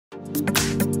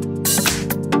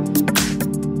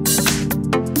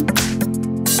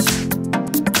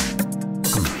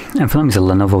And my name is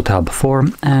LENOVO Tab 4,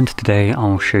 and today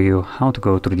I'll show you how to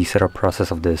go through the setup process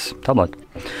of this tablet.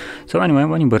 So anyway,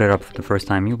 when you boot it up for the first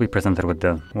time, you'll be presented with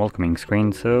the welcoming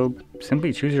screen, so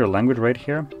simply choose your language right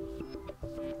here,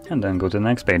 and then go to the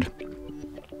next page.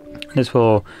 This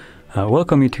will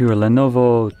welcome you to your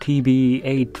LENOVO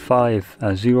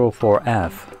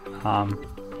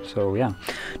TB8504F. So yeah,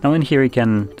 now in here you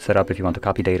can set up if you want to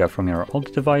copy data from your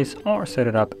old device or set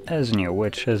it up as new,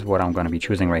 which is what I'm going to be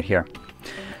choosing right here.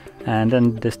 And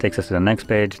then this takes us to the next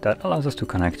page that allows us to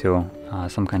connect to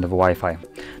some kind of Wi-Fi.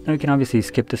 Now you can obviously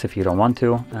skip this if you don't want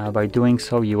to. By doing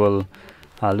so you will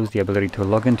lose the ability to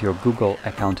log into your Google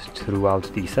account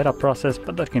throughout the setup process,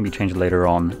 but that can be changed later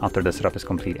on after the setup is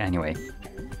complete anyway.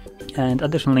 And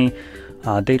additionally,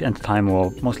 date and time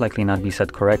will most likely not be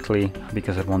set correctly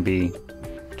because it won't be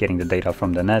getting the data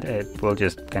from the net. It will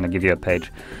just kind of give you a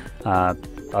page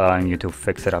allowing you to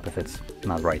fix it up if it's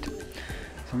not right.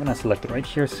 So I'm going to select it right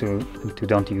here so to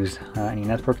don't use any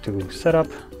network to set up.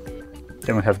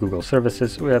 Then we have Google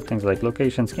services. We have things like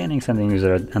location, scanning, sending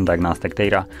user and diagnostic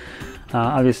data.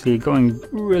 Obviously going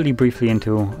really briefly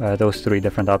into those three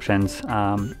different options.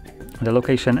 The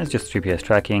location is just GPS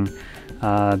tracking.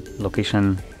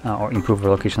 Location or improve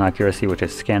location accuracy, which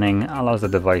is scanning, allows the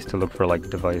device to look for like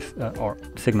device or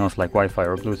signals like Wi-Fi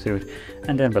or Bluetooth.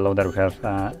 And then below that we have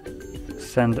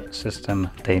send system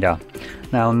data.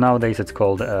 Now nowadays it's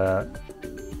called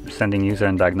sending user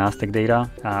and diagnostic data,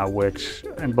 which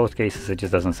in both cases it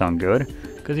just doesn't sound good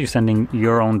because you're sending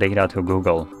your own data to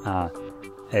Google.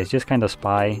 It's just kind of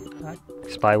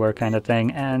spyware kind of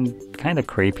thing, and kind of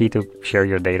creepy to share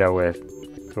your data with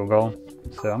Google.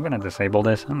 So I'm going to disable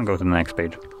this and go to the next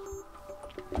page.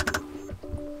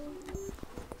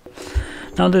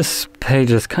 Now this page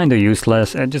is kind of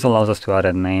useless. It just allows us to add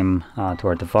a name to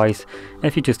our device.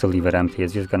 If you choose to leave it empty,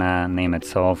 it's just gonna name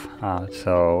itself.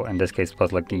 So in this case it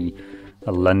was like the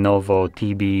LENOVO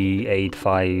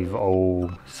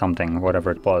TB850 something,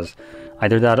 whatever it was.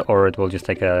 Either that or it will just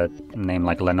take a name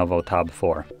like LENOVO Tab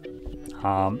 4.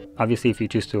 Obviously if you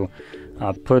choose to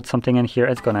put something in here,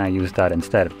 it's gonna use that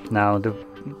instead. Now the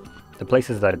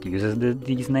places that it uses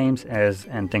these names is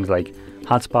in things like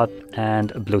hotspot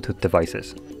and Bluetooth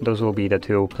devices. Those will be the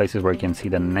two places where you can see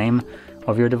the name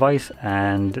of your device,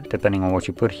 and depending on what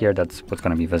you put here, that's what's going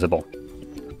to be visible.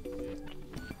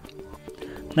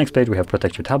 Next page we have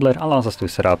protect your tablet. Allows us to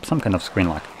set up some kind of screen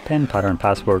lock, PIN, pattern,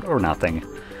 password, or nothing.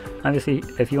 Obviously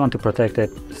if you want to protect it,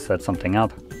 set something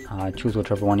up, choose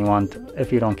whichever one you want.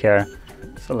 If you don't care,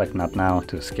 select not now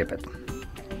to skip it.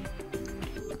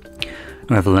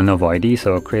 We have a Lenovo ID,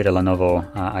 so create a Lenovo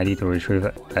ID to retrieve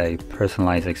a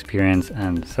personalized experience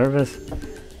and service.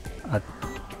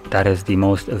 That is the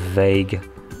most vague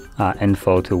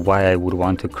info to why I would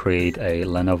want to create a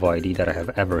Lenovo ID that I have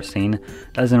ever seen.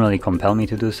 Doesn't really compel me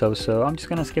to do so, so I'm just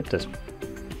gonna skip this.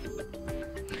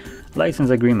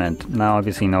 License agreement. Now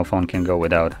obviously no phone can go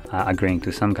without agreeing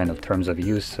to some kind of terms of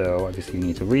use, so obviously you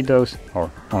need to read those, or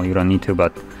well, you don't need to,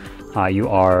 but you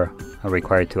are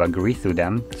required to agree to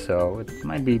them, so it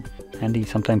might be handy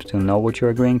sometimes to know what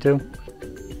you're agreeing to.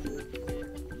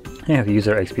 You have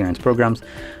user experience programs.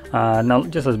 Now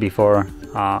just as before,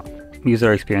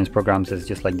 user experience programs is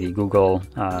just like the Google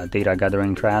data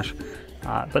gathering trash,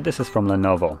 but this is from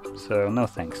Lenovo, so no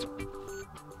thanks.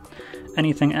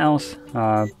 Anything else?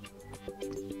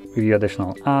 Review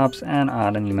additional apps and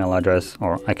add an email address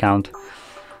or account.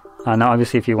 Now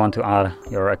obviously if you want to add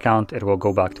your account, it will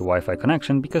go back to Wi-Fi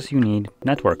connection because you need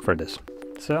network for this.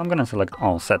 So I'm going to select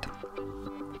all set.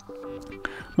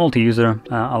 Multi-user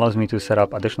allows me to set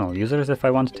up additional users if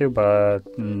I want to, but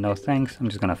no thanks. I'm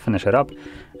just going to finish it up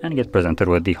and get presented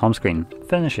with the home screen,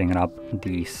 finishing up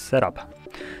the setup.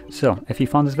 So if you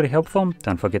found this very helpful,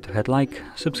 don't forget to hit like,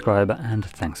 subscribe, and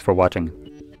thanks for watching.